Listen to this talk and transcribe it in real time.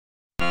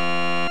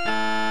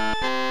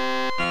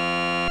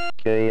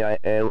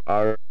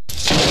KILR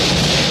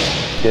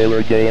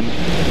KILR game.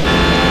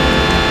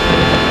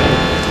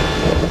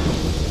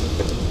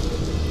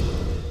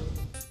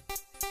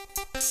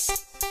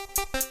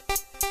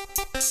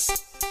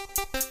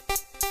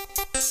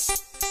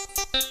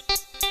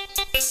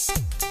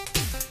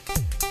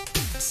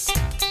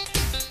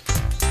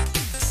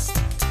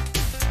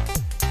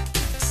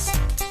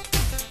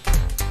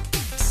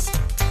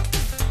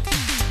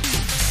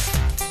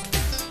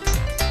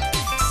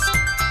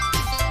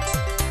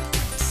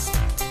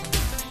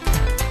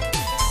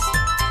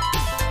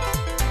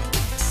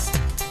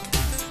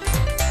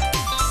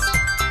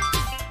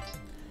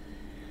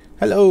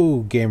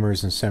 Hello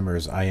gamers and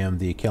simmers, I am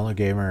the KILR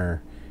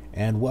Gamer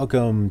and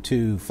welcome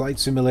to Flight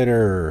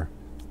Simulator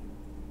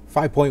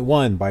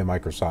 5.1 by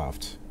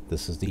Microsoft.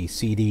 This is the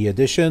CD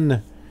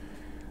edition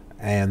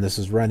and this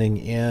is running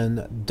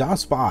in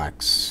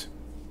DOSBox.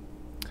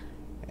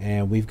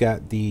 And we've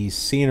got the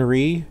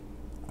scenery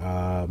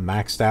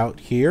maxed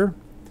out here.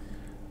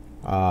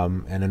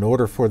 And in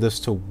order for this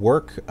to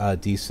work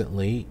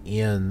decently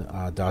in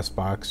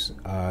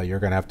DOSBox, you're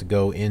going to have to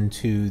go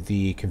into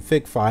the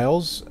config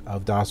files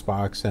of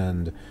DOSBox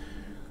and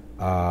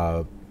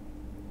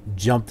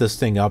jump this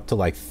thing up to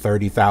like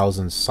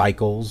 30,000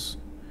 cycles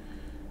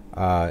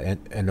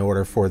in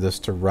order for this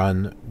to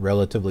run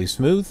relatively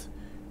smooth.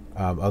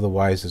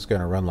 Otherwise, it's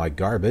going to run like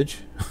garbage.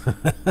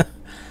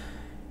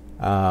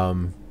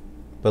 But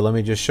let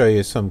me just show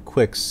you some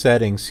quick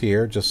settings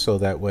here, just so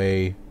that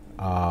way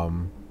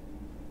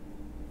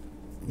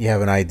you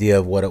have an idea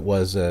of what it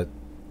was that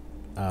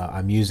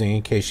I'm using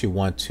in case you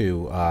want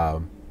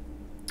to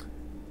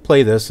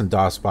play this in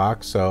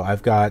DOSBox. So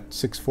I've got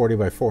 640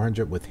 by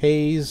 400 with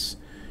Haze,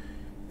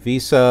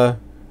 Visa,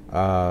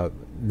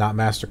 not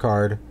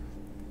MasterCard.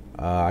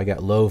 I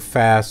got low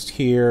fast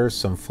here,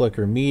 some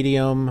flicker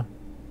medium,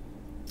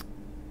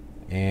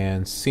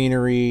 and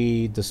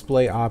scenery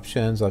display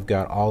options. I've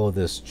got all of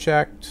this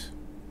checked.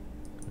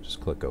 Just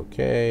click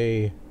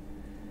OK.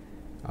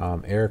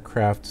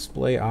 Aircraft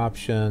display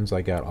options,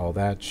 I got all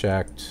that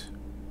checked.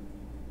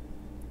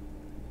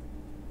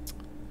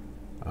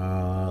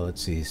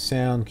 Let's see,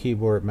 sound,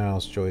 keyboard,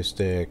 mouse,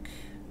 joystick.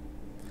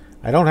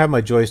 I don't have my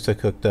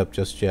joystick hooked up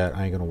just yet.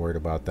 I ain't gonna worry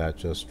about that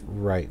just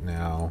right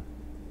now.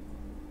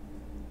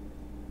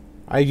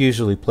 I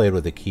usually played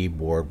with a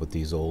keyboard with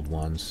these old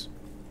ones.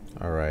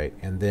 Alright,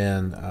 and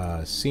then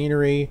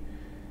scenery,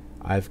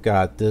 I've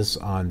got this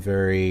on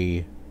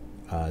very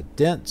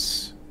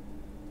dense.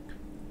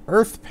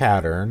 Earth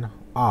pattern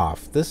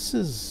off. This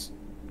is,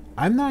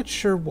 I'm not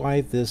sure why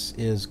this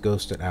is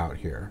ghosted out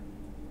here.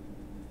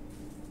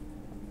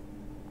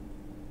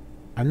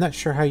 I'm not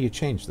sure how you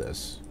change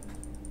this.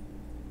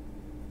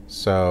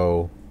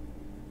 So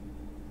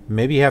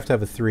maybe you have to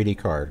have a 3D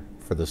card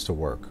for this to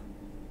work.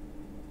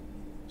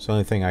 It's the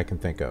only thing I can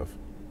think of.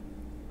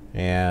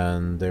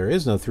 And there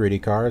is no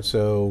 3D card,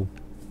 so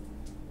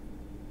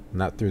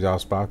not through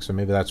DOSBox, so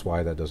maybe that's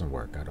why that doesn't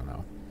work. I don't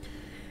know.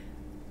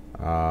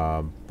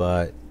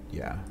 But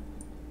yeah,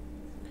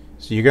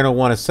 so you're going to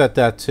want to set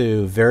that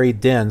to very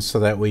dense so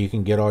that way you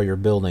can get all your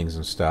buildings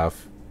and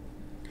stuff.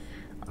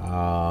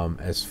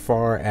 As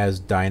far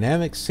as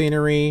dynamic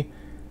scenery,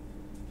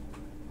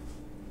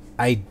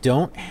 I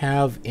don't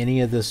have any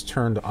of this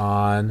turned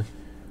on.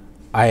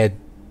 I had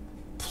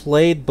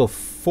played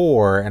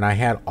before and I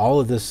had all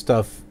of this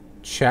stuff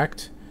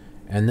checked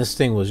and this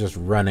thing was just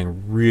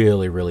running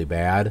really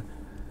bad.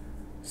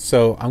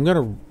 So I'm going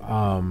to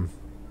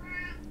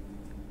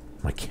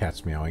my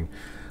cat's meowing.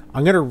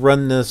 I'm going to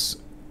run this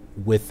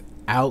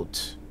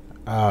without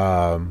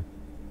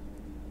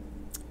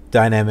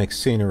dynamic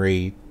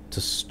scenery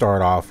to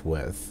start off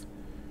with.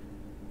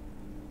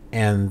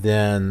 And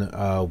then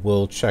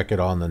we'll check it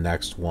on the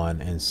next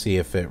one and see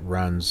if it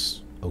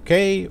runs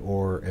okay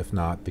or if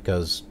not.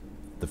 Because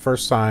the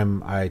first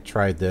time I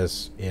tried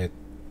this, it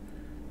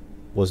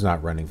was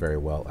not running very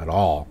well at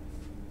all.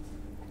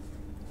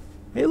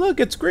 Hey look,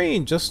 it's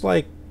green, just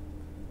like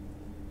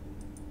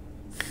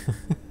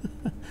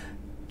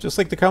just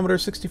like the Commodore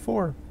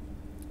 64.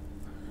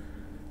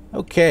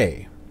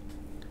 Okay,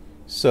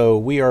 so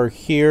we are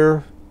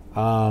here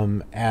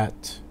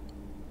at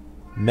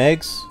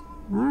Meigs.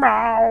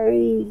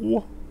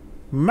 Meow,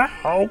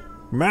 meow,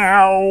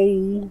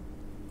 meow.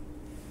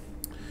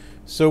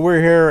 So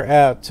we're here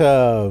at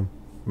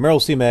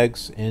Merrill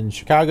Meigs in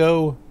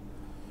Chicago,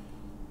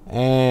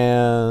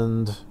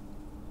 and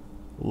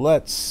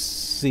let's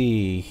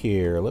see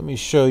here. Let me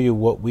show you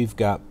what we've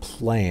got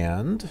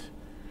planned.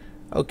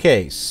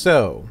 Okay,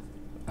 so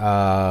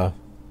as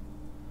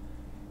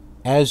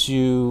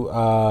you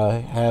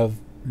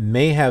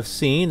may have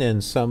seen in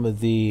some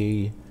of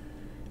the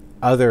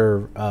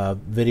other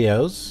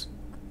videos,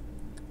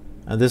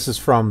 and this is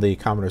from the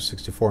Commodore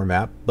 64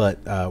 map, but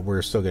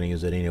we're still going to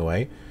use it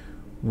anyway.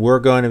 We're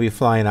going to be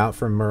flying out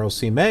from Merrill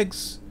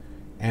Meigs,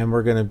 and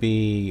we're going to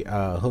be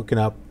hooking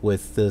up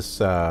with this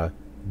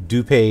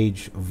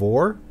DuPage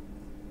VOR,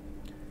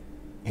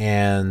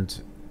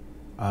 and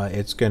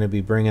it's going to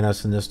be bringing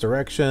us in this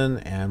direction,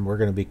 and we're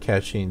going to be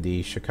catching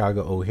the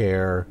Chicago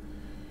O'Hare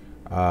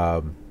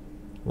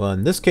Well,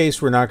 in this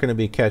case, we're not going to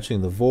be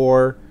catching the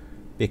VOR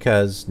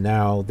because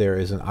now there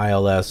is an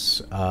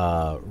ILS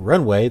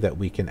runway that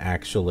we can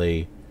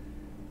actually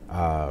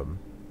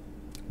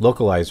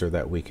localizer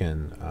that we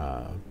can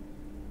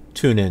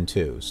tune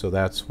into. So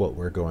that's what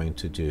we're going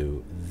to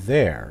do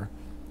there.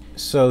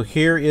 So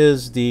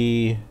here's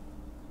the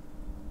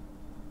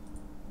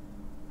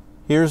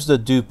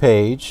do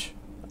page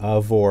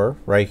of VOR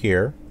right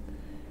here,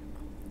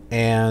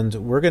 and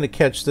we're going to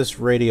catch this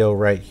radio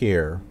right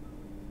here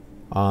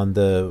on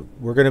the.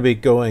 We're going to be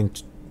going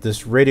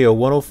this radio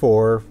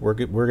 104. We're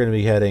going to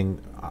be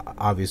heading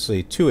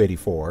obviously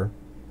 284.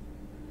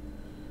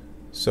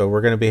 So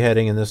we're going to be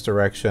heading in this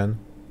direction,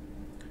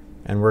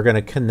 and we're going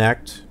to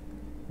connect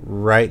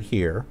right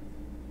here,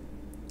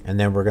 and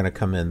then we're going to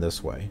come in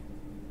this way.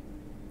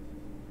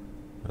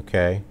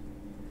 Okay,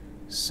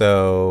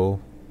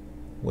 so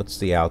what's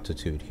the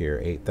altitude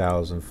here?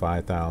 8,000,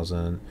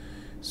 5,000.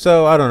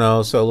 So I don't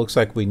know. So it looks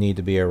like we need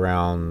to be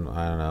around,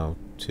 I don't know,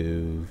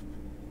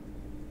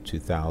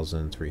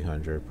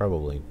 2,300,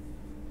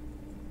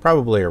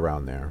 probably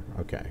around there.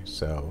 Okay,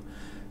 so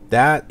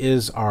that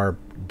is our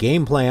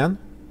game plan.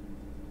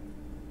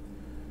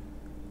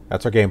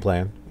 That's our game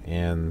plan,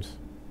 and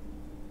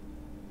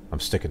I'm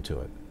sticking to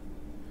it.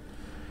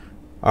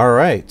 All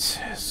right,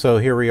 so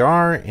here we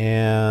are,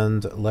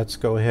 and let's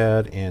go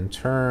ahead and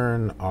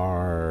turn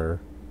our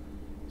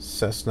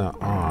Cessna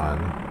on.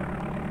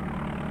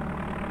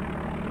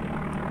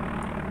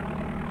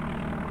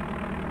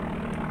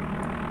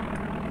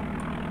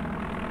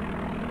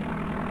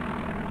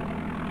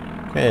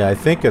 Okay, I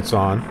think it's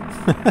on.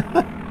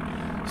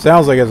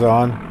 Sounds like it's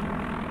on.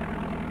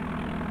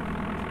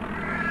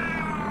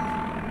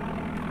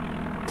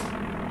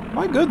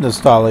 My goodness,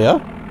 Talia.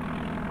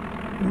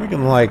 You're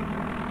making like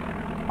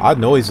odd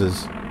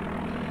noises.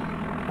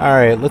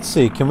 Alright, let's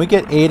see. Can we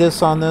get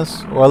ATIS on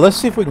this? Well, let's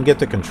see if we can get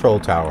the control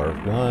tower.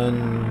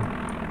 One.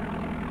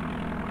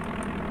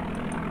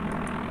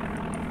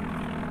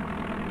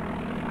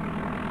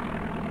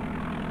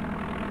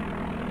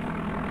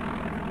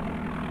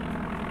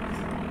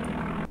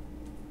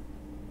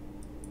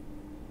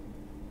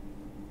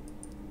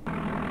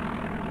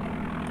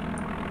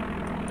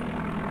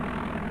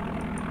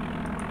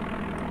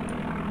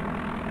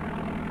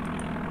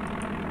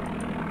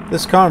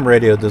 This comm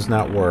radio does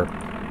not work.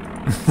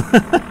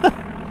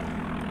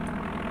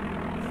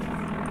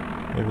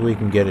 Maybe we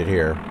can get it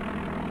here.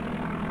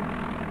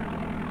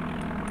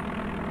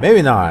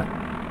 Maybe not.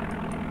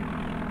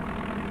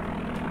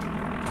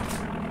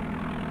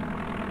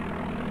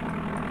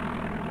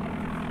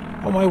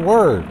 Oh my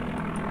word.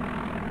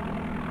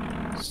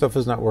 Stuff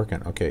is not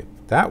working. Okay,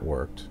 that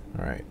worked.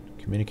 Alright.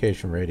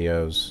 Communication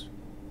radios.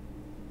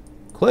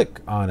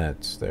 Click on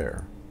it.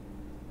 There.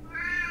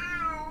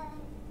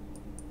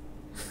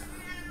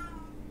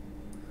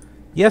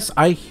 Yes,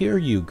 I hear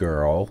you,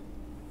 girl.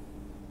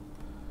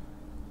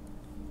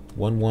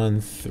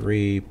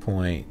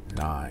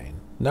 113.9.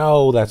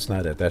 No, that's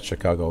not it. That's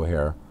Chicago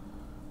O'Hare.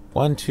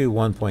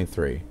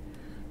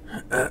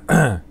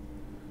 121.3.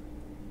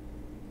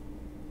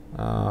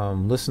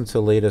 Listen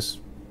to latest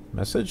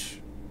message.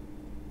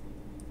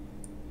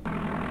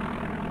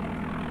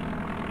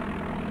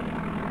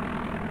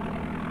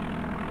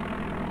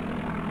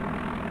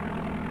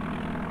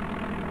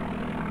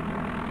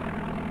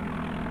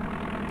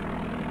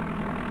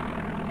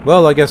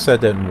 Well, I guess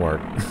that didn't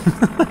work.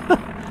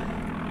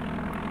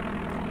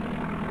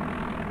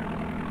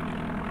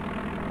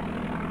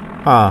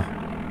 Huh.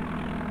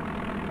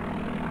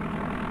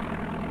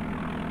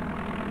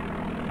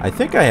 I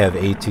think I have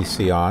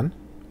ATC on.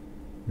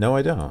 No,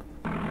 I don't.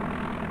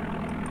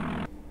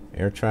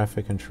 Air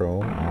traffic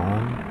control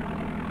on.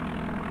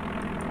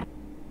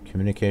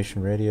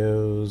 Communication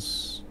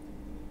radios.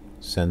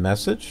 Send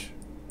message.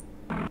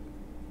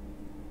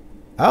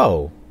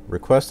 Oh.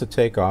 Request to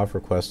take off,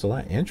 request to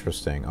land.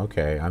 Interesting.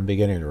 Okay, I'm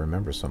beginning to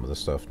remember some of the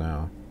stuff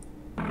now.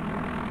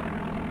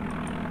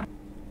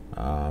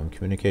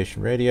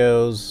 Communication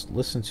radios.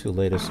 Listen to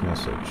latest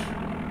message.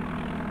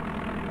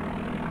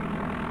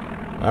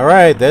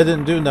 Alright, that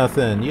didn't do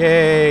nothing.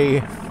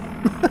 Yay!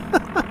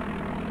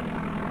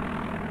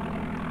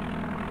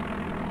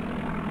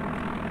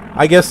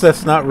 I guess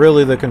that's not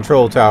really the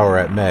control tower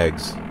at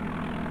Meigs.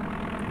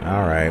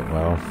 Alright,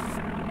 well.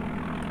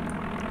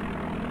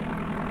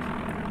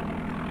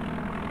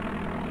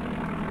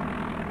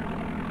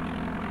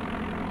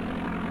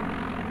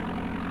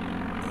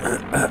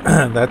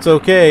 That's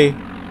okay.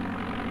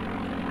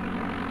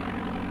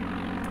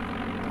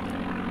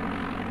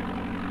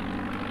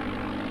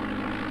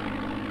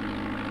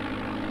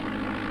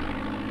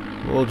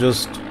 We'll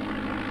just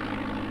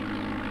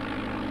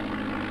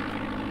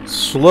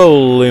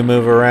slowly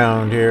move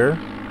around here.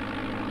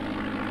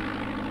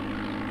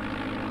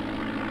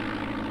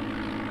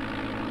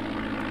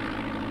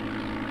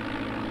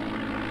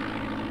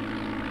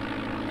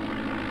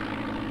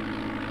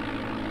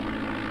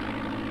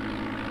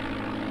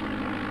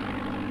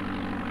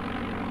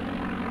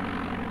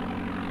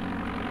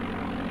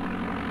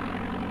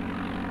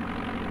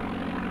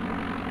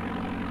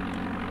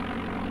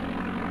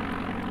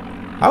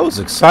 I was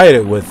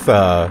excited with,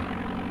 whoop,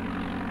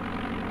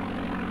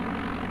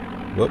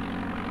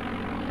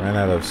 ran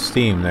out of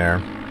steam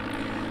there.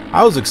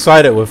 I was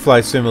excited with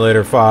Flight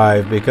Simulator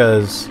 5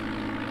 because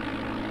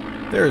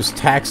there's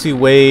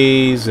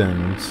taxiways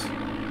and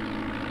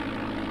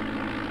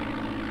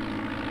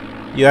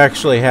you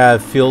actually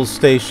have fuel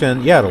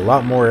station. You had a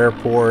lot more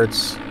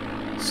airports,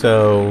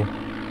 so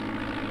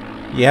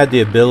you had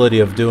the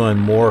ability of doing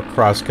more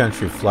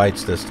cross-country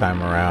flights this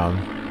time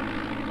around.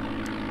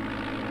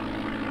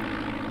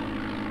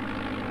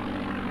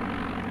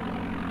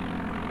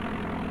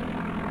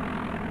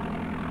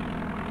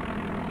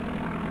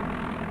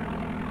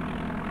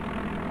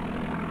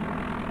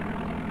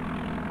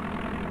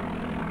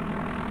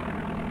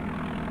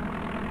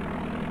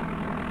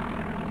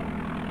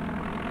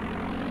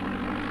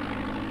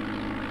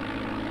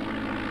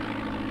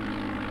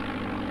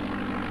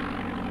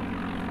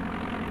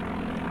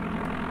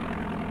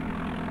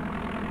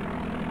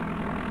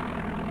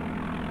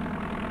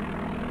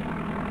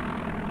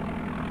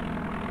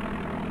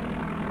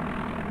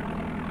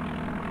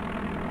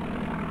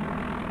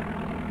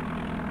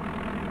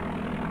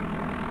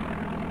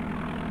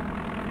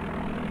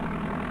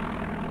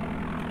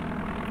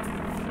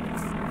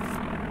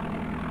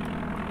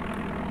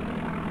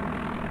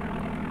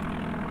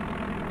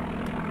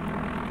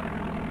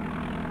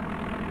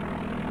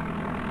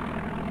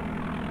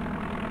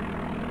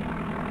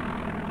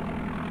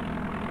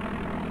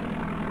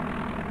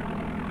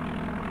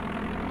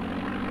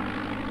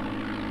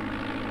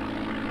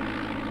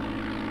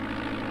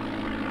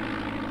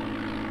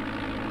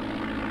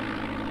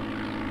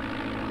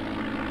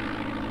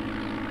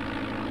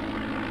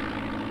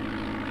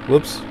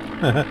 Whoops.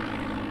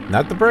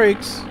 Not the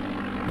brakes.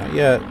 Not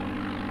yet.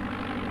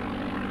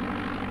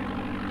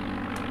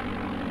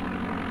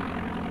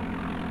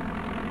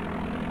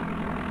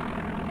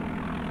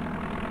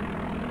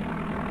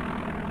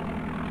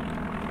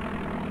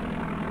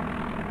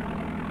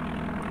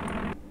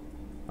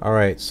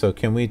 Alright, so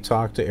can we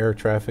talk to air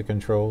traffic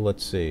control?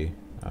 Let's see.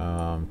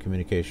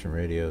 Communication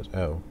radios.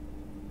 Oh.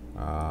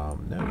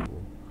 No.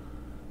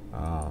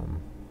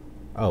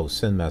 Oh,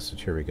 send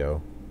message. Here we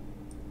go.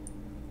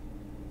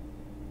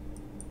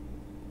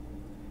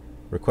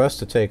 Request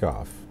to take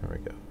off. There we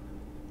go.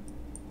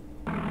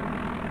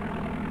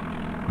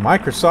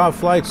 Microsoft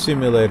Flight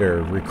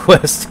Simulator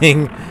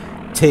requesting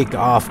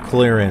takeoff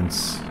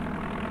clearance.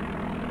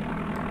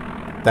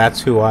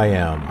 That's who I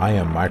am. I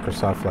am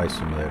Microsoft Flight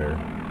Simulator.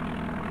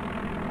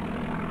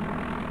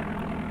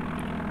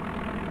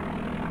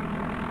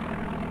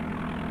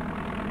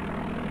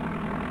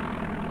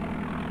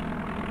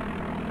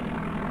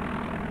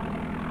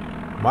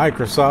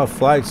 Microsoft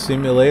Flight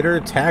Simulator,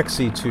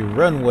 taxi to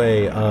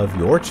runway of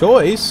your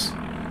choice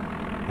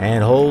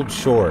and hold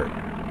short.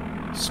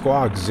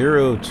 Squawk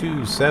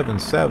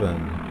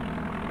 0277.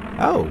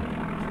 Oh,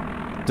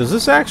 does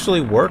this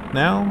actually work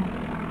now?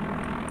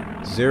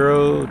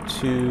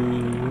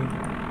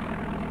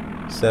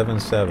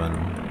 0277.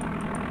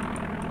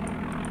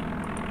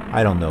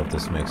 I don't know if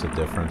this makes a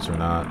difference or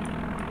not.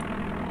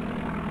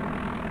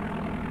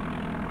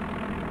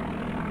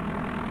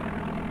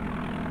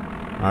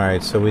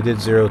 Alright, so we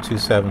did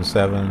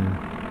 0277.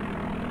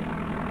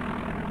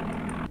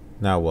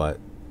 Now what?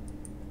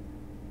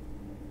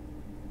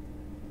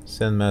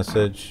 Send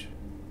message.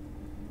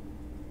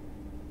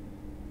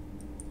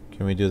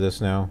 Can we do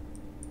this now?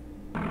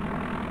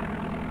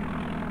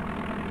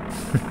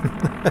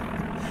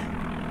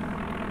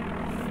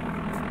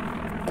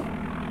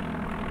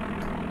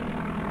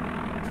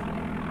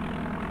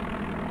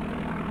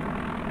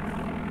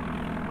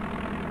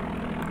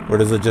 Or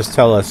does it just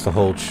tell us to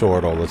hold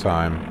short all the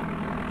time?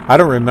 I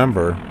don't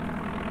remember.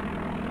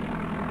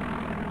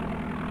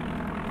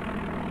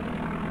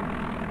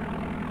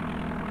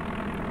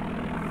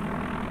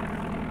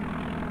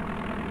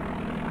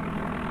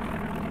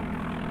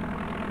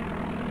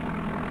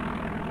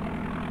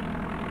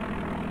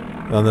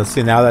 Well, let's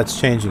see, now that's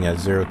changing at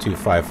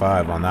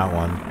 0255 on that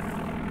one.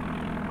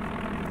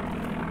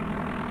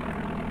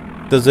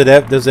 Does it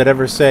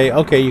ever say,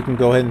 okay, you can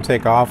go ahead and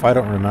take off? I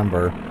don't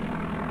remember.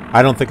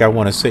 I don't think I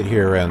want to sit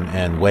here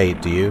and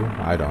wait, do you?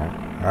 I don't.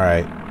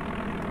 Alright.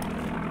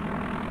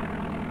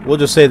 We'll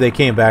just say they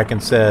came back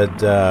and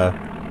said,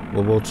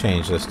 well, we'll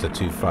change this to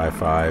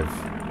 255.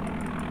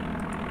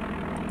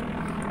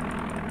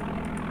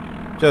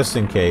 Just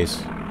in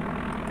case.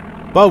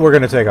 But we're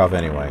going to take off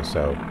anyway,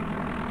 so...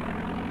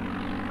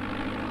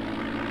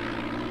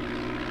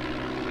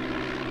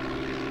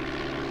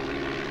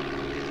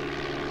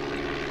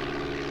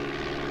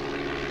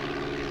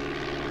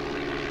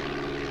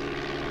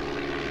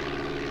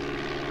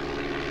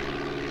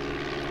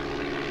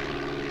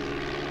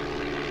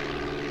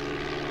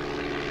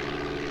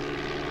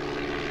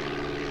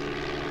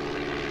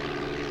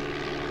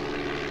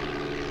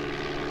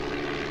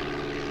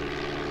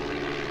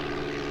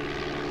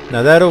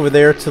 Now that over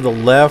there to the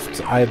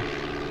left, I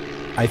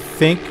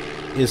think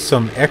is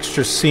some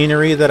extra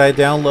scenery that I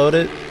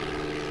downloaded.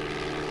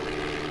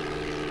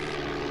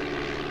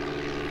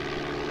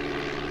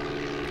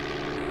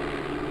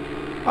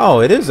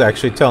 Oh, it is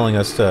actually telling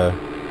us to...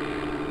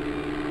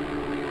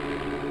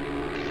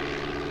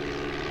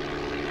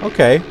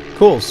 Okay,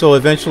 cool. So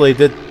eventually it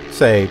did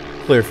say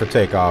clear for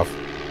takeoff.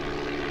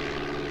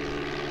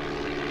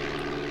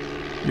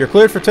 You're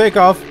cleared for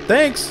takeoff.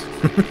 Thanks.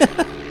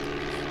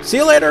 See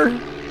you later.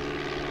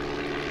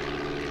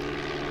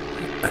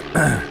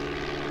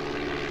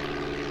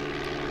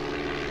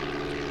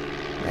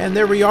 And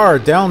there we are,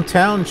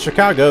 downtown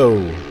Chicago.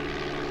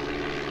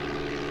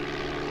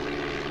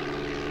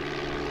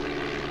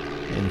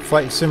 In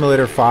Flight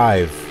Simulator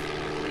 5.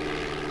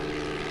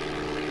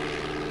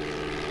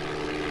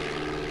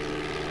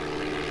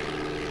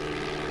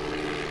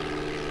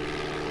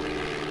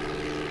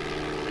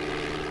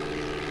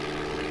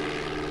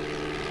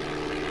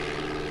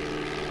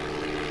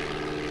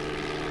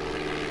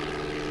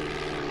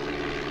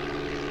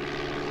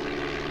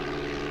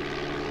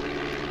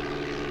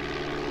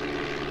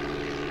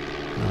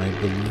 I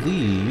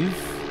believe...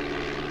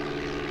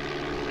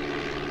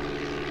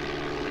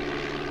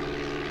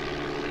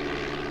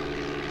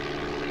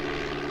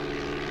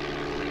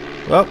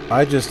 Well,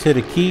 I just hit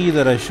a key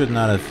that I should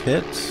not have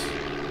hit.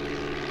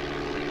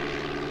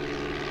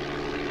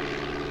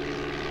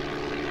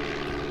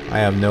 I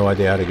have no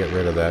idea how to get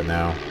rid of that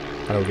now.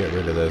 How do we get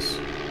rid of this?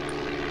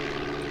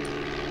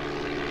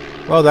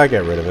 Well, that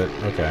get rid of it.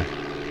 Okay.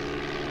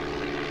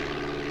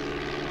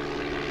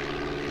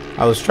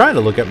 I was trying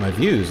to look at my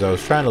views. I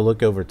was trying to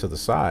look over to the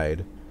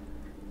side.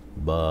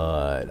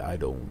 But I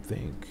don't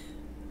think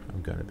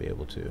I'm going to be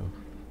able to.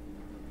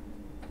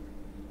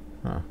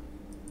 Huh.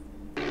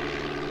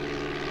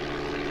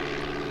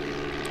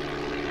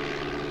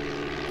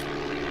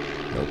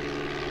 Nope.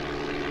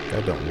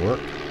 That don't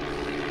work.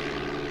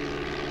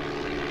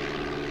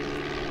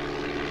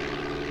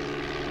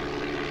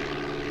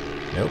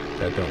 Nope,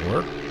 that don't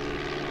work.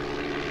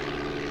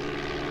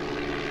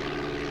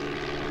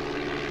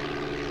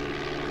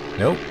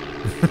 Nope.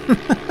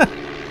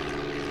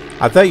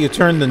 I thought you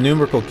turned the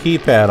numerical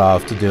keypad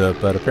off to do it,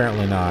 but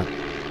apparently not.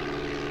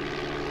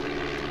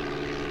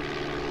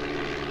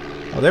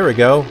 Oh, there we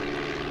go.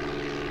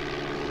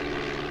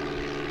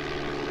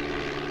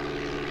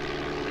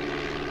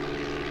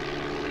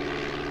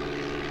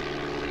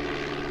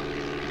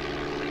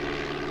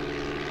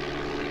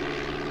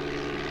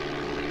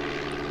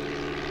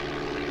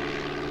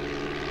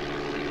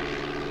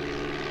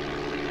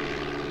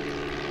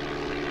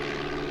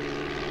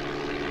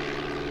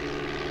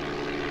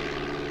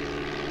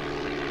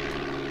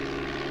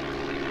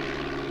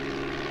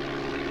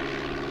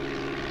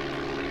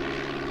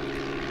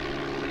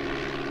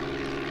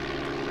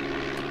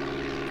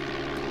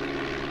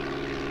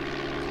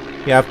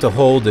 You have to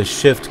hold the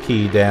shift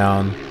key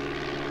down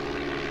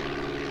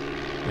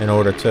in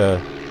order to,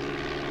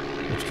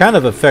 which kind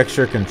of affects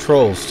your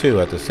controls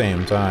too at the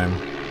same time.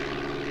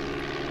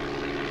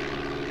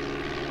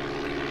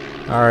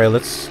 All right,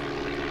 let's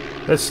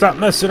stop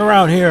messing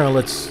around here.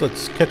 Let's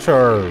catch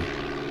our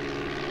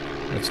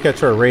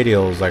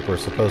radials like we're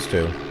supposed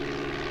to.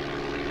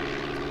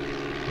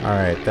 All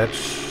right, that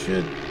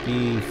should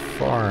be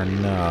far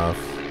enough.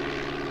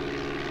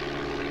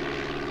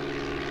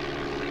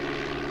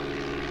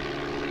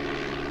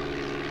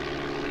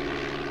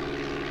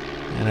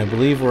 And I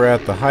believe we're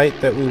at the height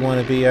that we want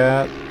to be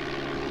at.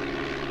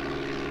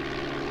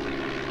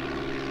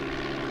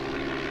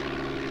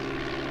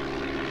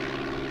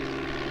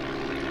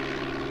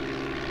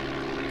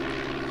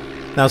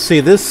 Now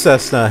see, this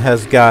Cessna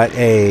has got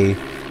a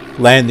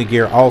landing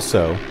gear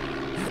also.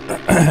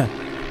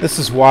 This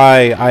is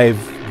why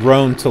I've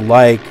grown to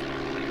like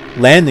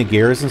landing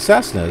gears and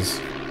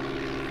Cessnas.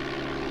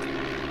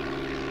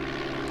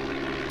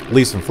 At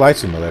least in Flight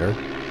Simulator.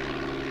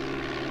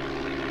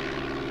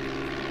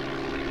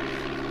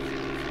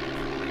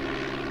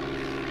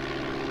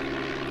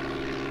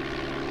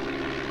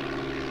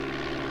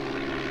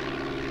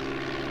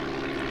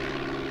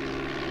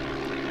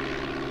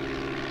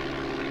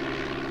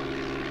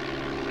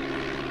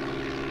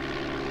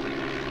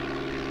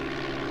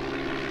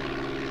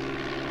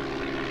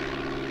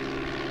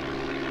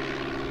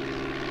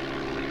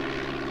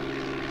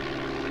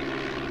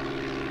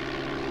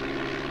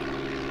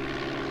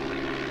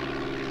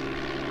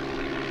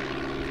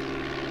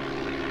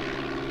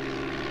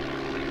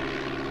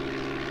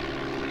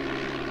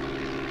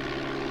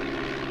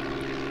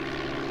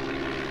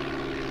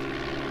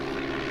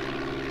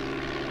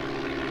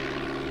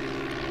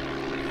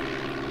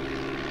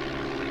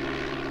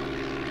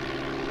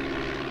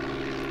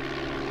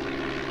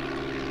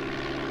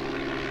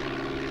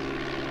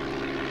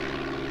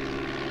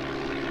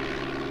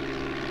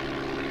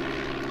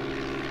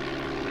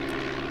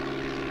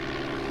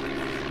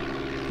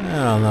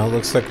 I don't know,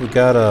 looks like we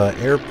got an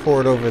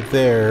airport over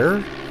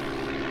there.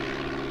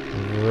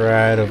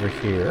 Right over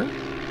here.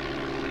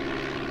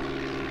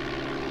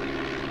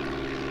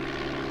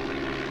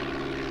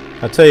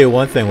 I'll tell you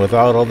one thing,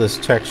 without all this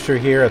texture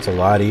here, it's a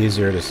lot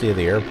easier to see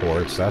the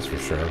airports, that's for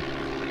sure.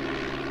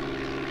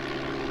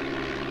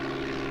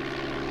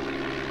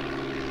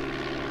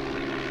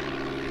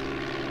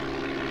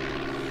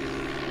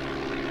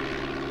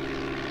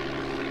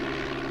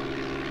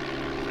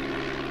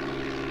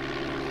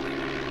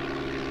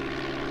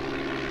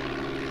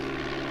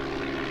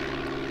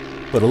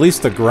 But at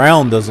least the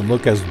ground doesn't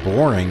look as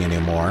boring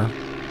anymore.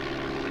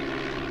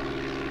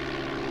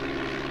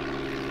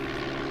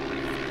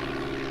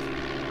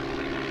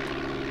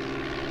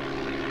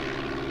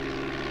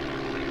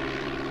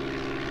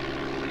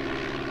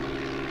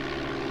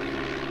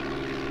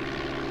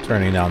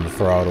 Turning down the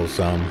throttle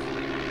some.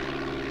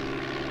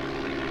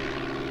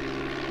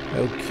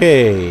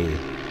 Okay.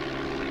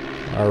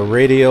 Our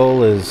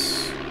radial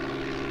is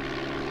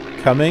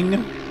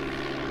coming.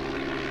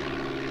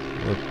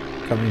 We're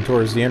coming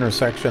towards the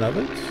intersection of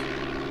it.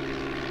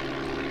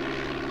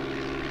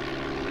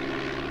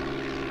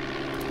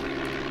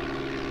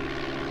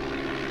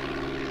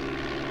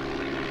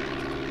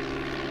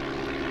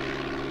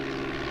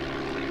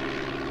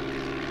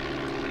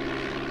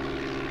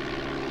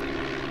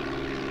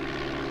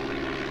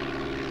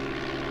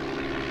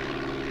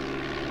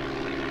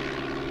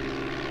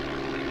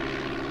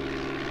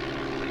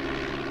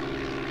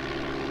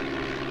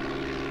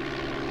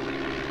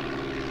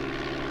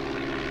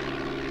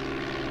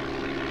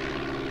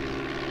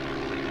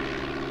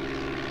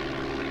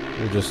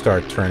 We'll just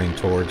start turning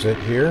towards it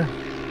here.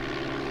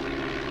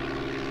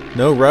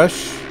 No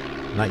rush,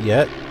 not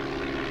yet.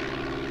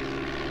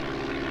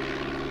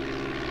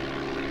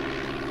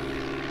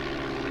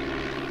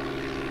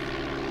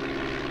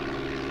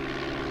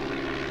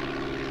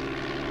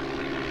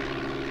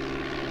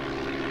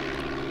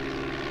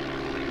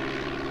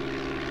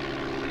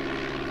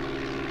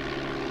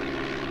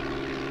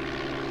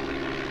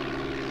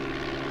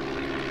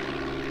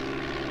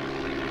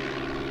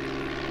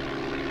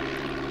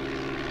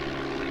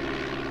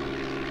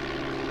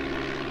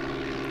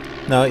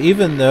 Now,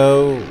 even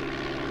though,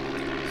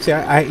 see,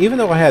 even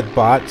though I had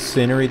bought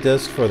scenery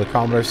discs for the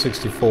Commodore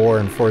 64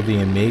 and for the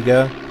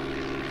Amiga,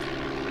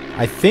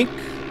 I think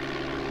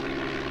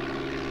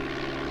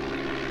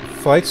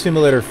Flight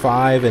Simulator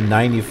 5 and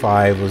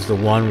 95 was the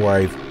one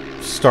where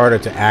I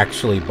started to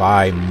actually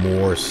buy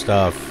more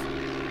stuff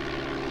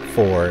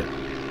for it.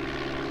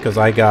 Because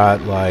I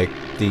got, like,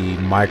 the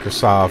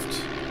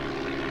Microsoft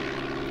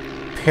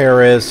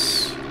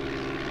Paris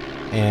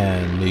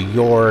and New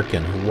York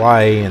and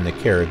Hawaii and the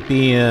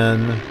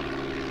Caribbean,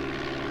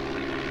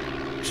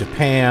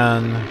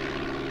 Japan.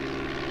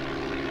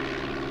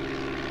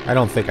 I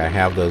don't think I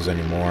have those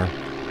anymore.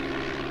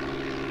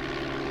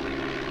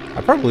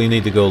 I probably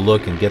need to go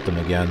look and get them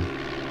again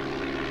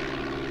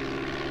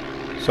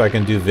so I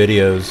can do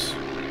videos.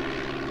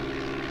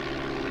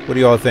 What do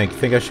you all think?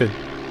 Think I should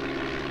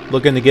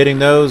look into getting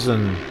those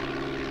and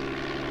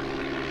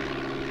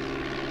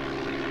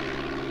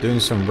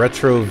doing some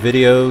retro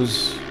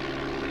videos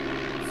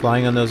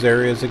flying on those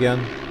areas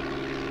again?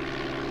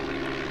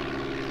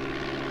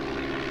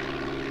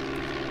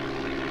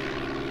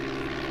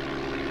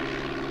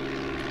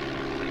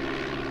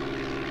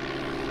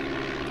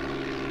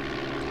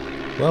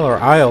 Well,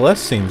 our ILS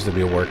seems to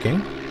be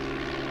working.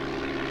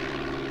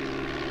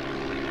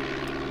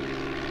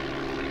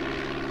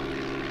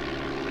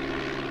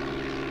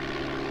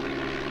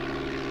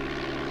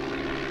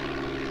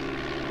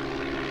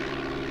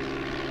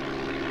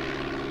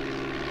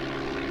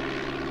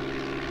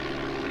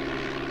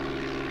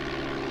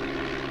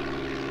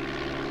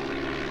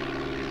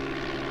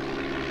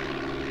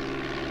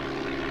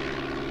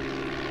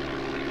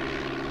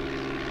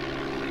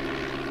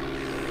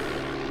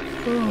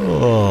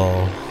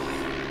 Oh.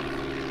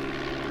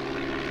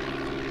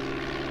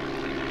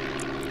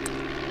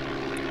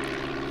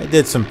 I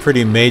did some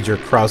pretty major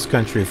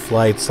cross-country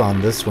flights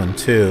on this one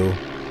too.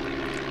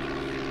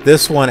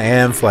 This one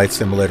and Flight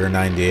Simulator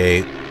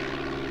 98.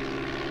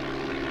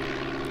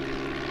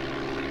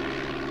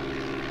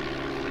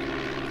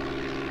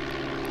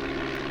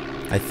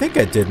 I think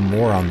I did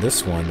more on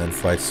this one than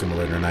Flight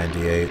Simulator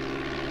 98.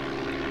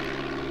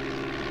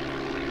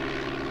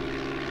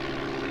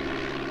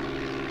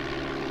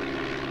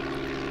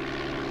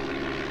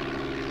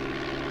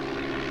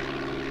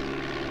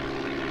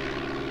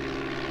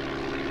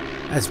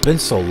 It's been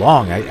so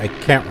long, I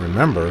can't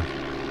remember.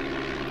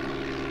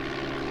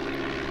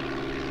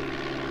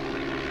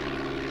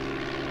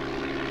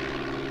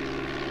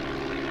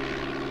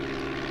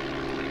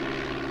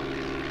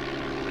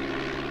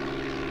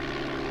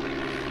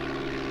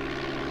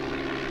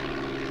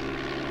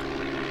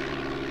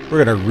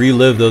 We're gonna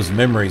relive those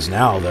memories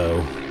now,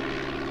 though.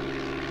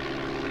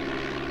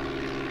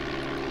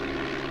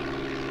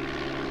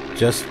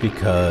 Just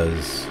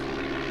because.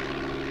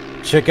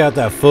 Check out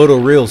that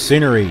photoreal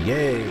scenery,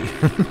 yay!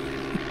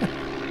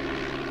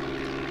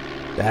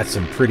 That's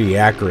some pretty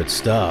accurate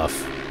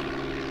stuff.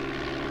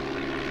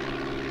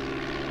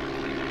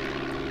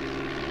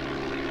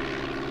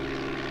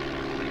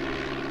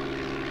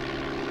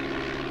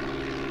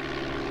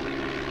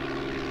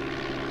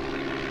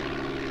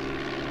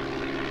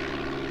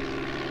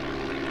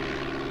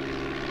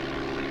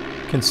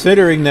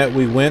 Considering that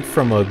we went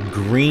from a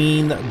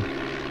green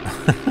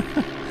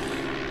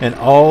an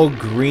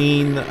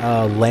all-green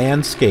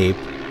landscape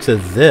to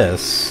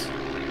this.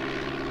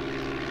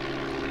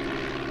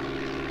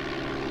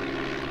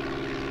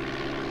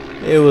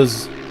 It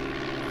was,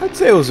 I'd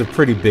say it was a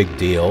pretty big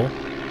deal.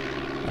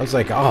 I was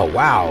like, oh,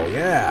 wow,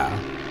 yeah.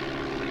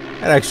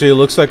 It actually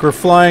looks like we're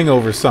flying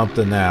over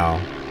something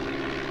now.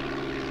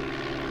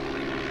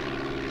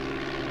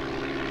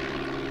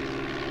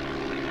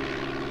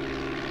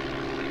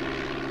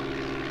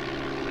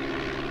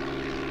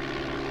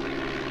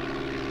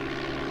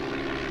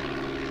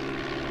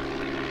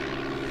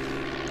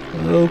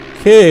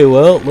 Okay,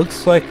 well, it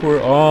looks like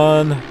we're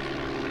on...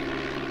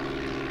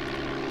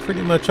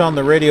 pretty much on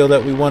the radio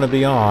that we want to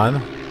be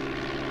on.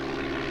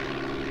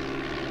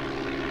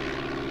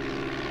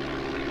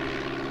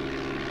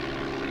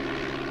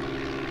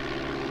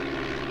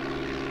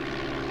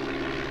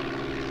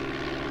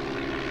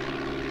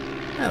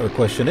 Now the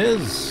question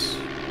is,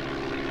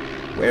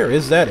 where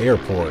is that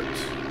airport?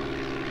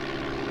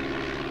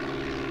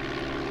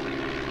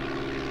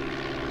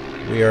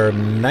 We are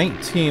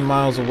 19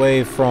 miles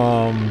away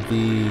from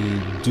the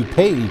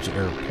DuPage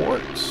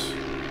Airport.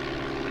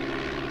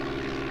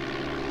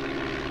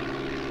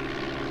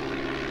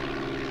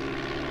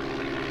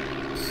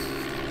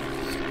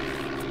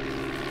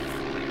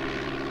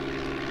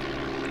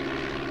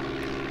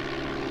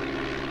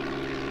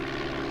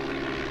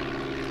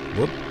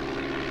 Whoop.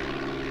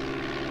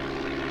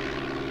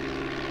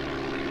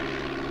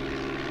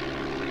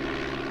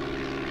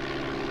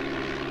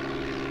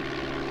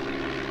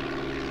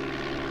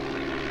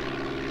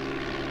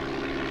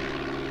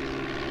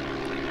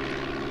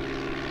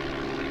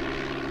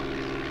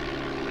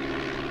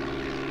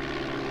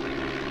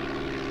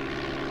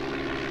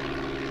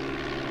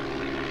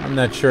 I'm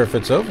not sure if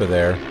it's over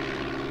there.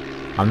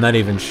 I'm not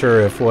even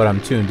sure if what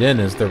I'm tuned in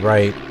is the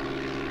right...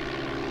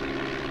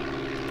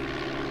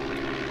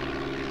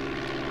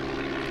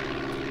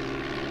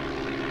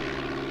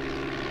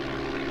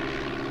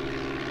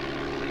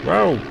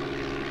 Whoa!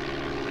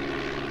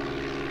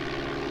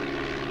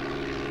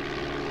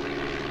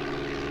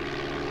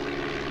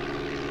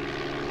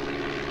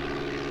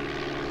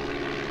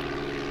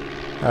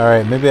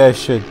 Alright, maybe I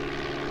should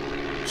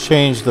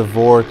change the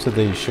VOR to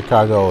the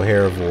Chicago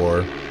O'Hare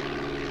VOR.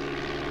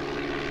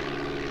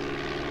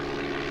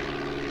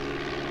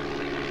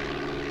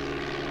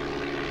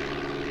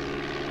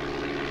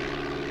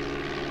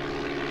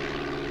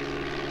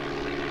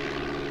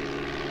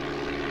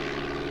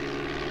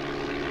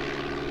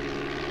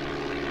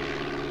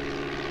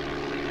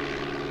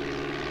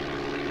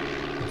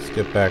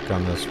 Get back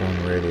on this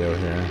one radio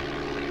here.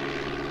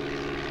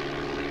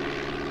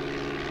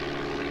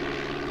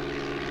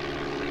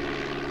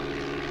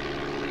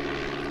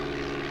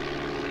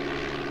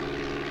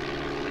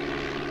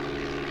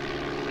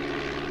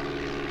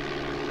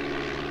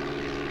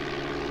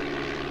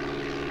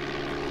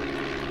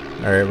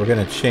 Alright, we're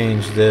going to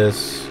change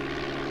this.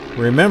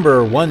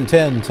 Remember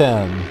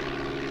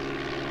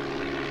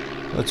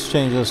 110.10. Let's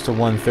change this to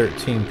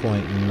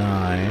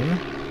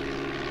 113.9.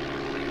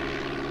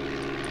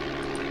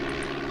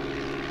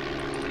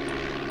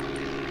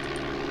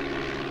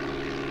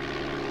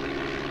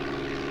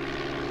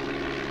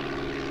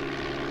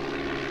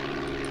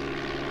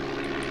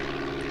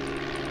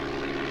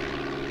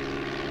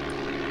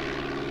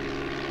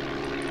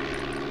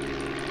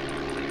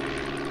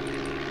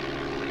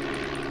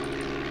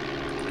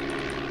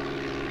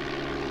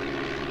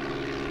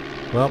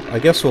 Well, I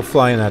guess we'll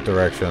fly in that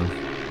direction.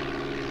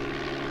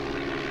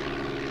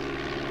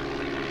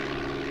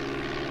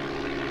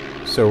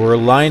 So we're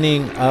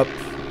lining up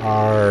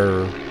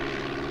our...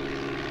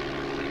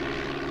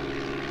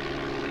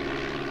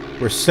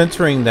 We're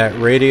centering that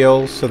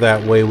radial so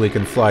that way we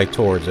can fly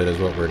towards it is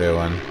what we're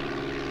doing.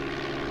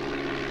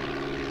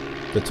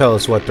 To tell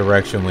us what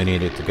direction we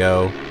needed to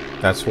go.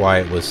 That's why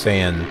it was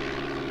saying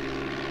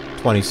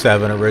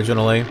 27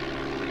 originally.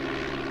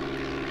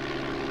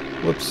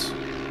 Whoops.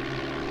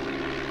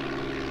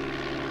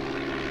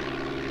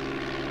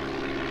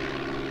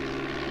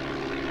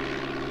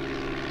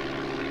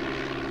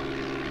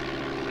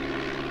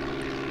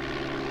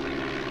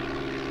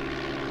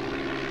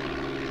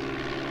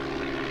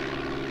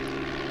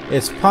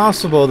 It's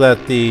possible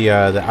that the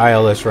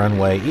ILS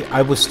runway,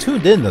 I was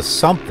tuned in to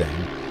something,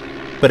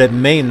 but it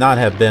may not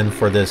have been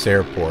for this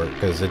airport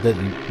because it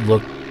didn't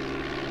look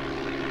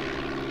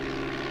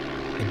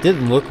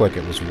like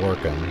it was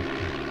working.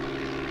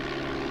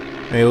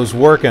 I mean, it was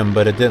working,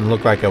 but it didn't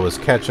look like I was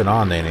catching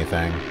on to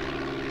anything.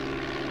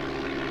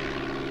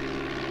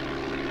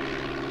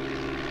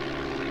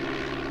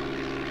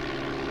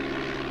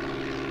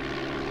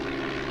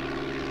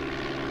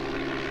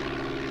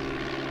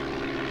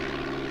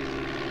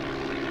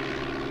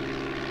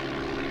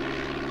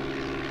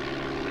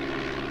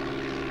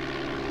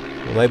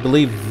 Well, I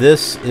believe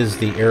this is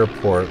the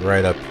airport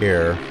right up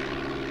here.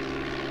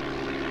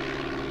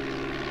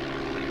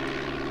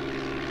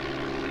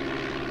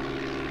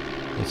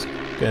 It's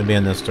going to be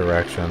in this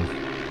direction.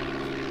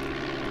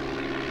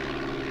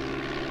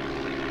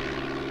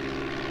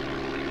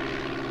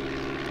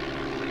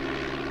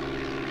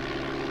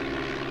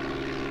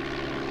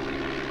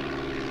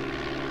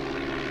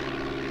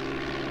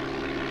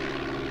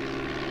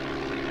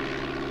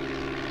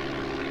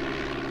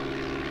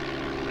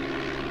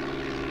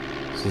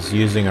 This is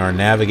using our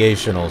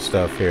navigational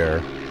stuff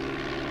here.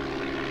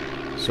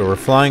 So we're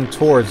flying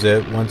towards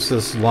it. Once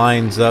this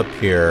lines up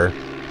here,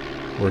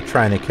 we're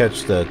trying to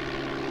catch the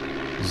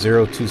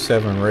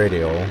 027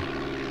 radial.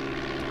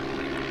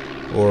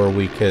 Or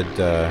we could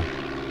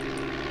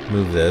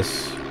move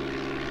this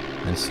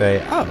and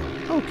say, oh,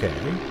 okay.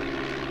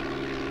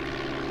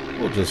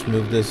 We'll just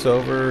move this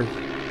over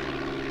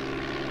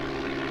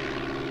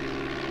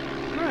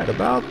right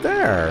about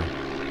there.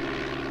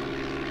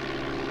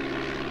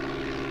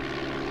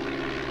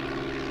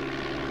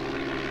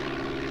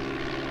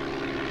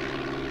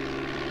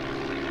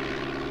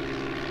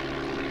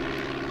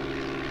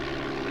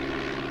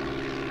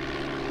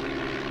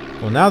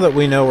 Well, now that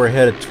we know we're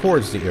headed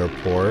towards the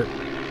airport,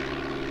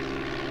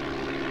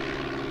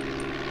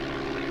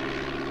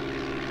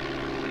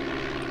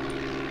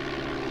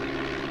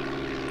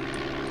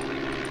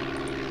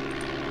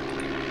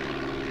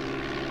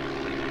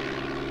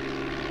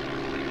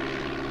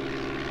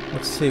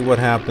 let's see what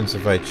happens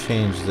if I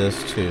change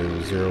this to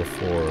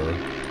 040.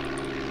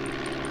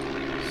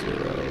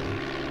 045.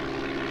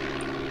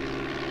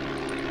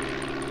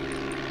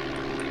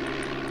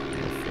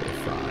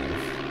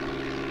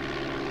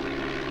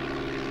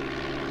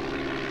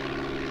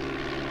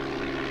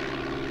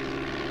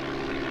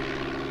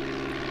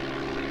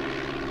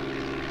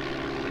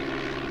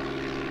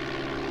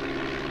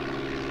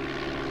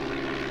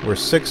 We're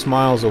 6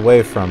 miles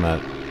away from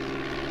it.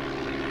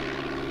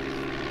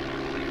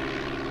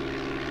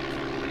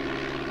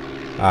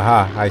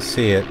 Aha, I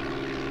see it.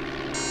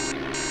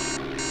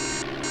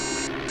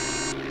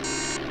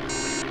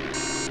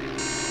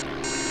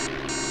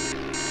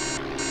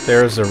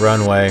 There's the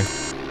runway.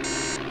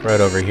 Right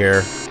over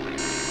here.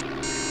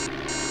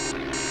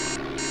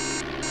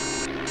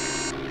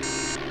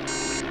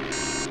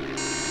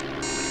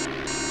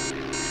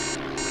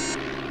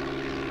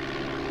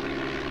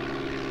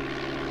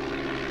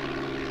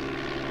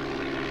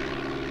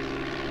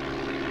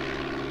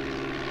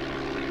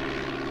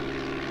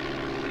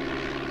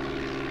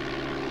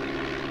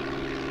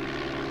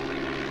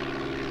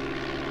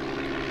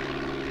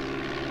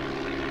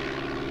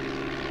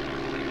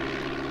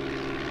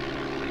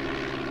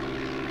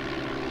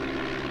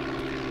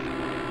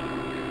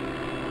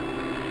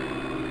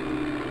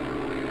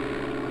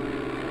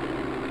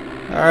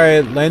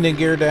 Alright, landing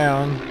gear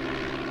down.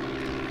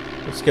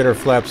 Let's get our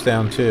flaps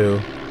down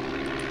too.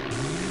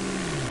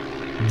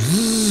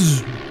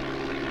 Zzz.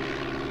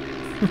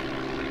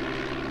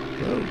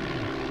 Oh.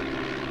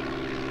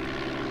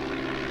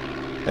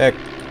 Heck.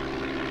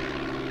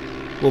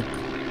 We'll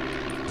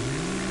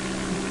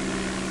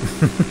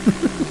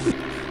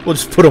we'll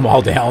just put them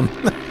all down.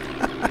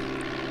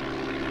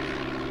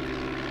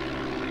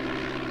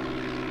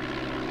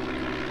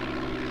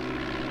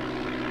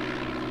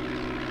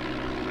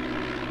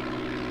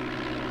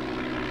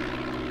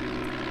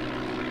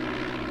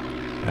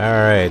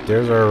 Alright,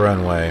 there's our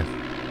runway.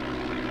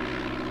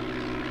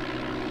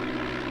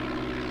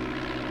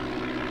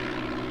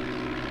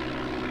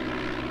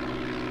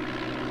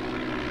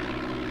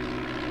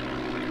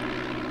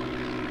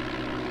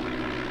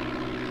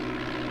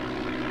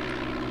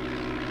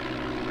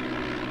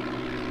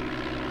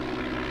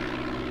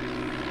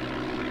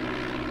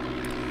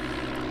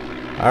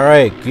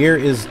 Alright, gear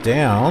is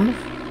down.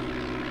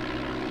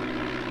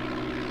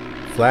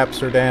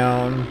 Flaps are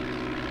down.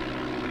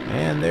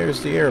 And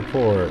there's the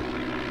airport.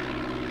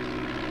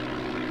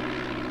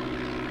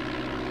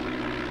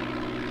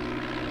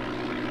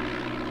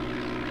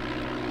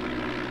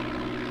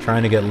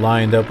 Trying to get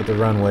lined up with the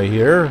runway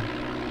here.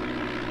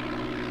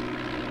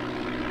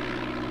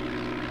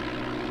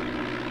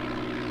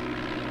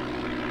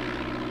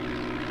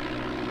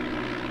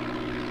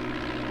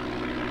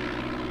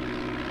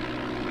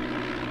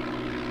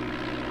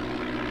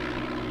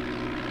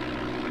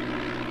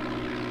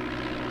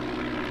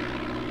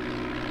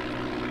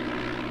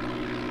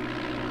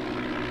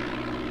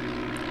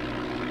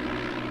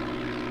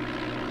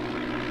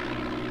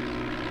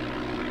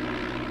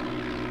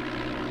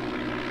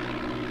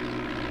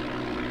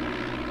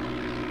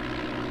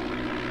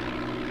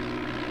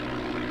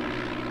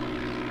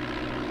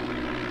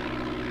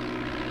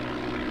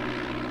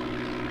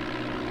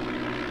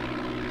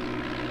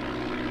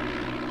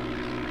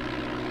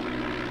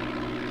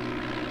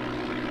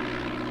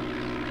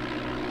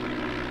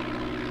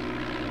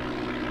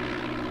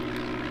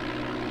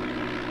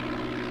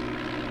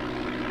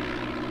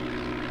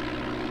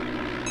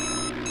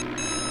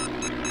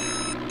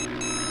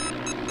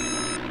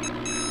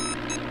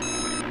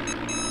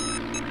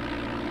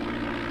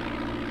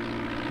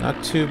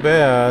 Not too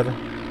bad.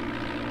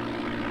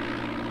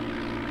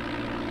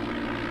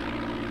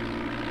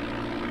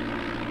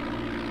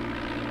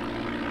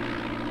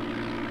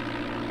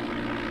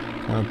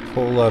 I'm gonna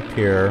pull up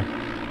here.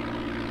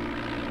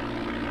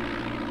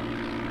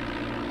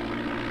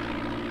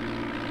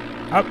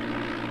 Up.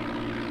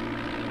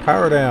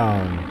 Power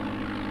down.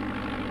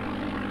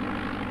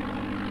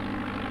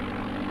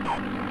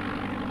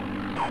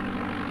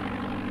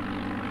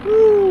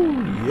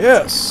 Woo,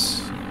 yes.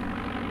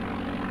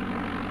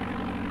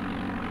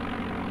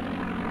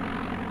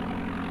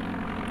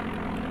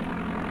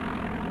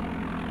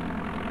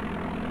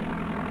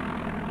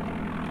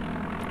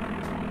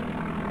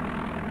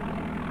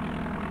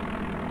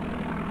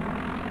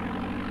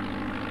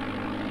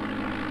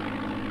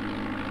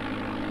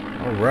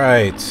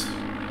 Alright.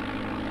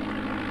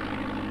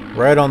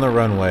 Right on the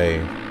runway.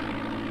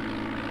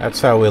 That's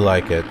how we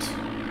like it.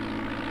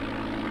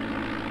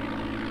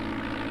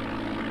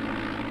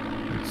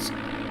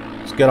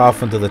 Let's get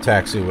off into the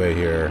taxiway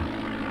here.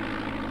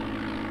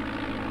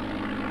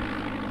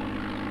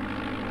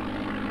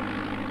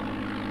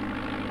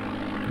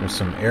 There's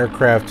some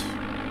aircraft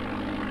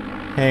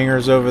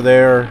hangars over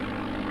there.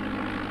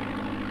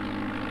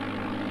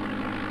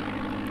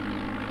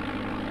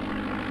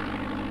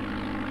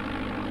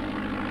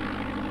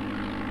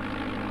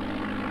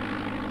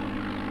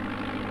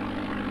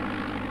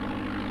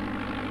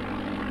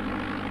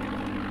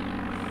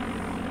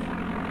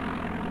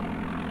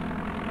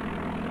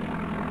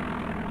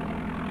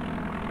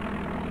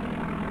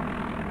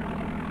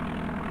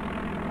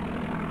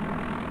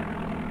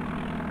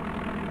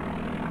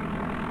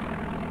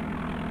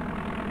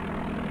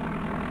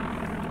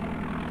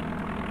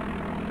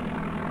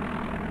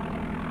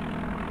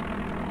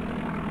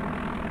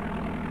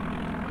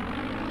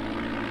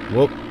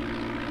 Whoop.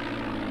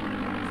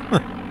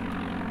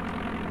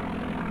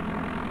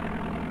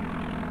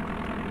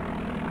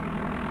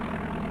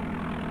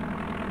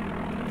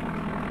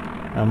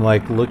 I'm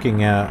like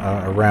looking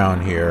at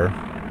around here.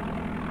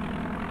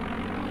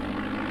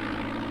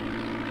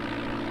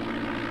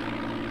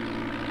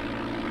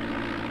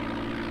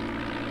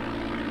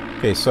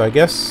 Okay, so I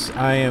guess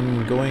I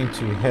am going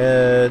to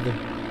head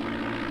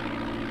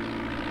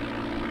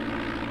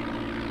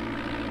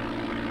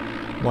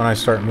when I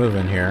start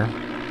moving here.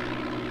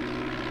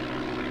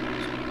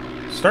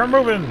 Start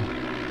moving!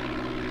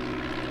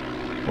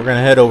 We're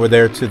gonna head over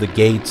there to the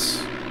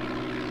gates.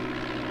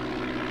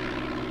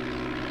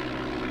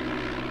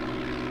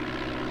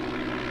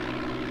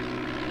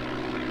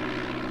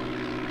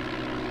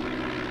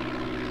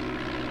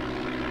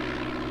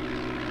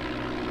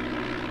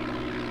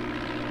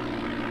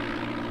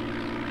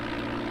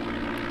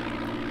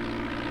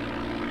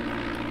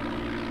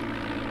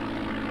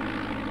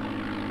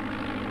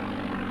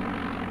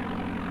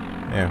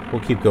 Yeah, we'll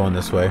keep going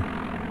this way.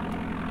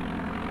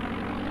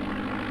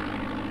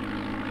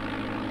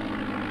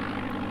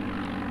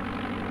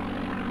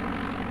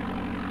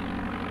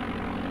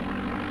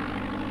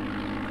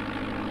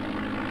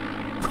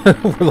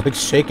 We're like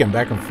shaking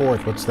back and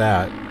forth. What's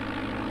that?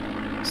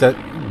 Is that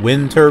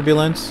wind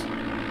turbulence?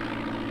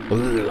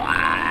 Look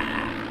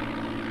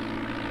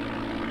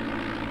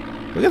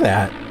at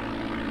that.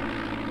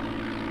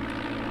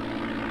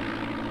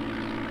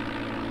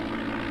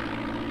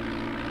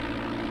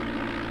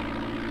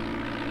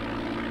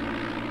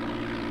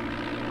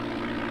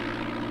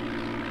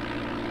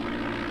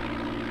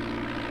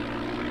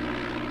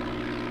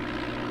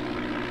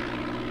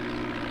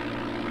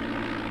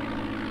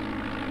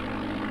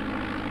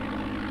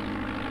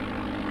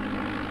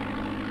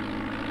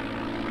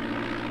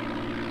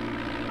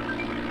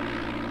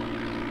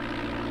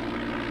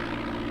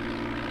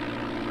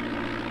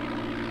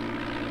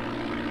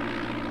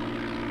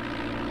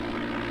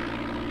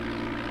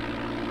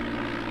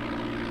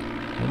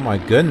 Oh my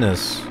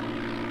goodness.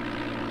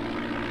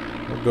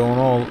 We're going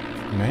all...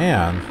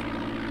 Man.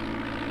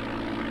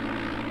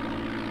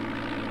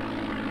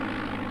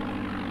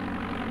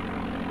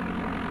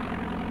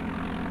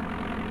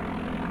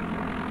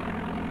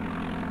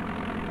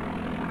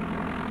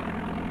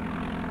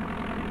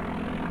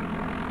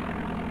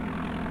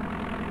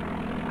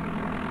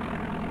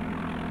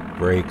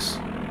 Brakes.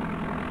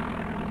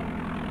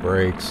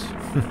 Brakes.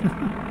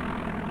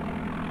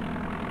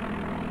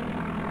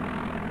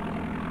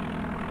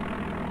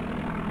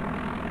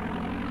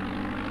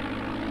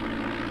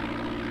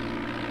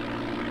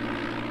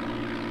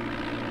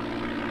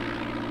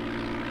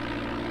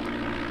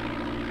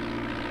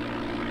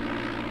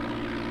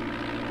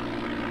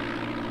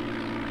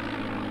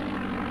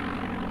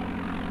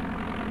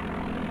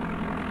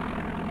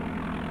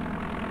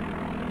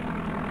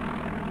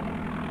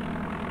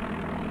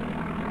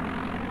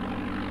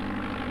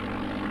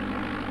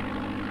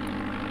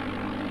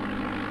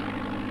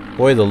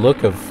 Boy, the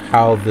look of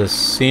how this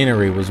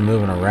scenery was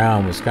moving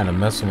around was kind of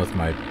messing with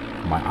my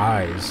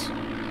eyes.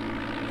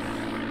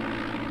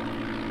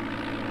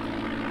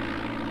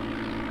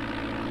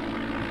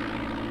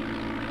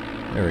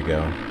 There we go.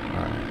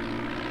 Alright.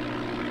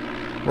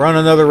 We're on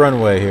another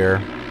runway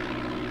here.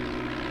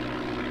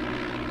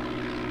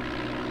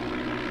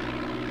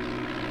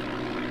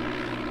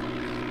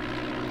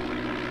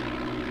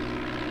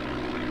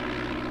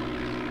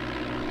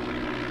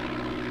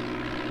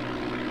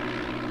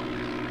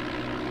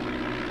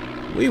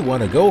 We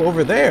want to go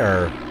over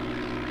there.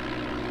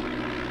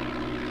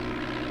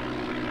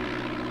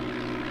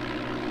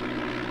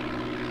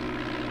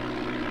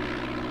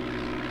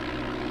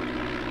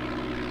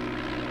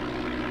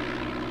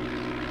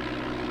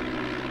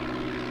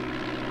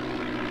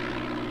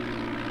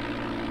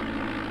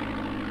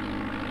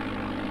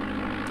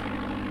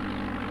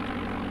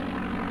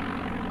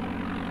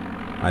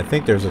 I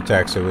think there's a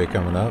taxiway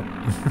coming up.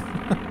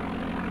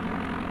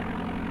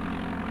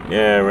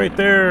 Yeah, right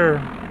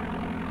there.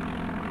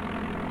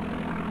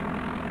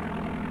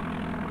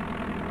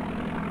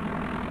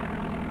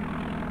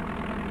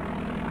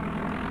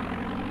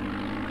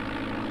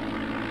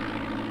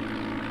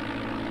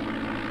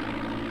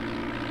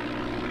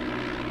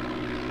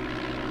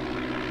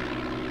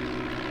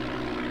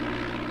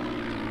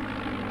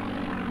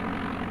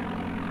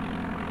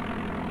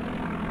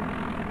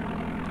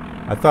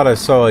 I thought I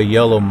saw a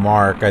yellow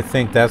mark. I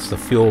think that's the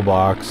fuel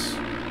box.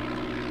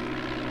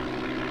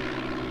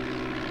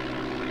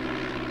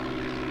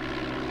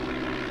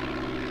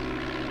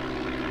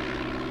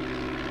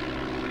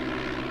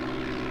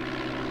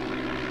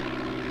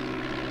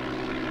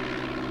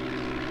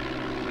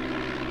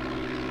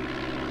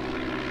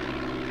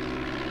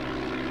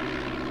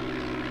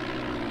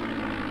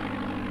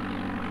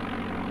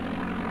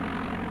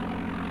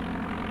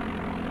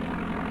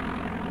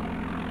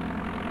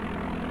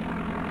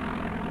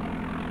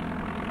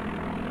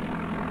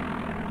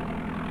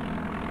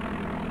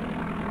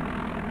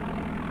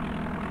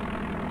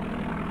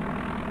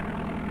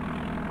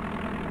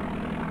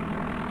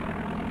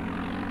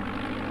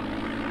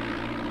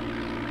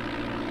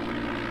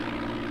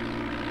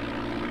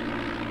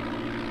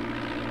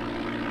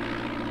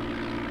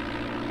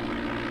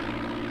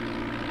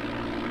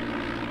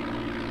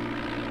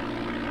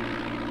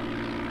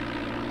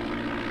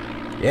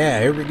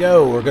 Yeah, here we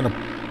go. We're going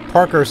to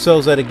park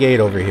ourselves at a gate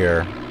over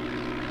here.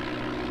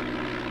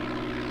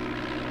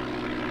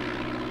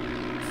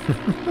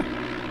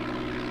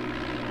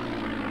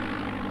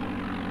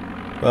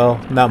 Well,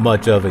 not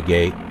much of a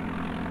gate.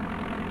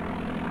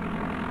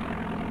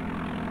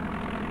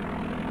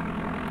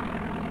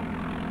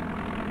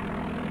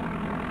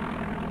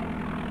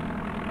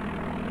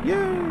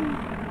 Yay!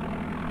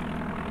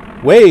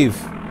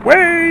 Wave!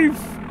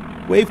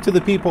 Wave! Wave to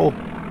the people.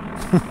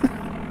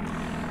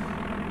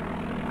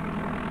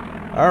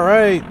 All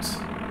right.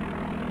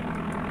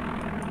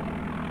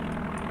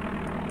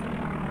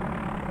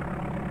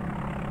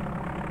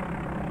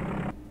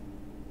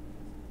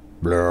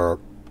 Blur.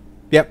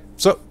 Yep.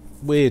 So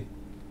we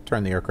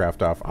turned the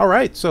aircraft off. All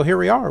right. So here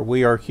we are.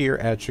 We are here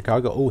at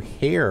Chicago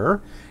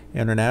O'Hare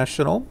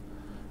International,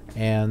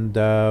 and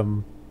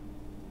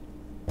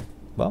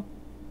well,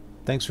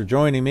 thanks for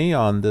joining me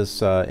on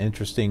this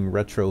interesting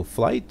retro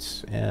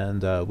flight,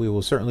 and we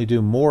will certainly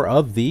do more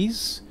of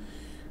these,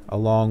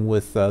 along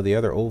with the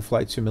other old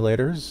flight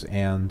simulators,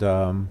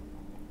 and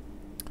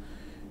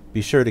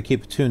be sure to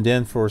keep tuned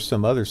in for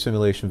some other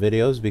simulation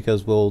videos,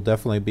 because we'll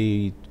definitely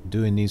be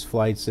doing these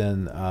flights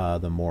in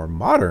the more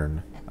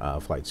modern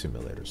flight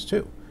simulators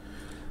too.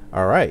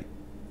 All right,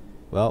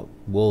 well,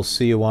 we'll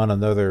see you on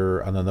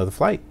another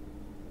flight.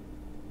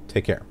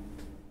 Take care.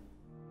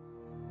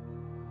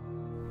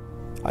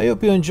 I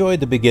hope you enjoyed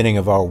the beginning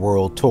of our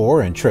world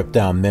tour and trip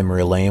down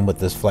memory lane with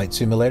this flight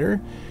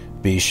simulator.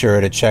 Be sure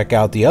to check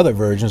out the other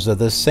versions of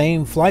this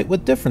same flight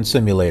with different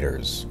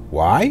simulators.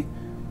 Why?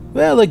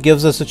 Well, it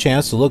gives us a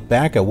chance to look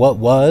back at what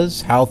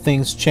was, how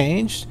things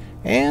changed,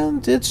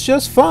 and it's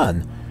just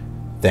fun.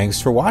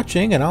 Thanks for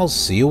watching, and I'll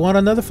see you on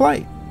another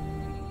flight.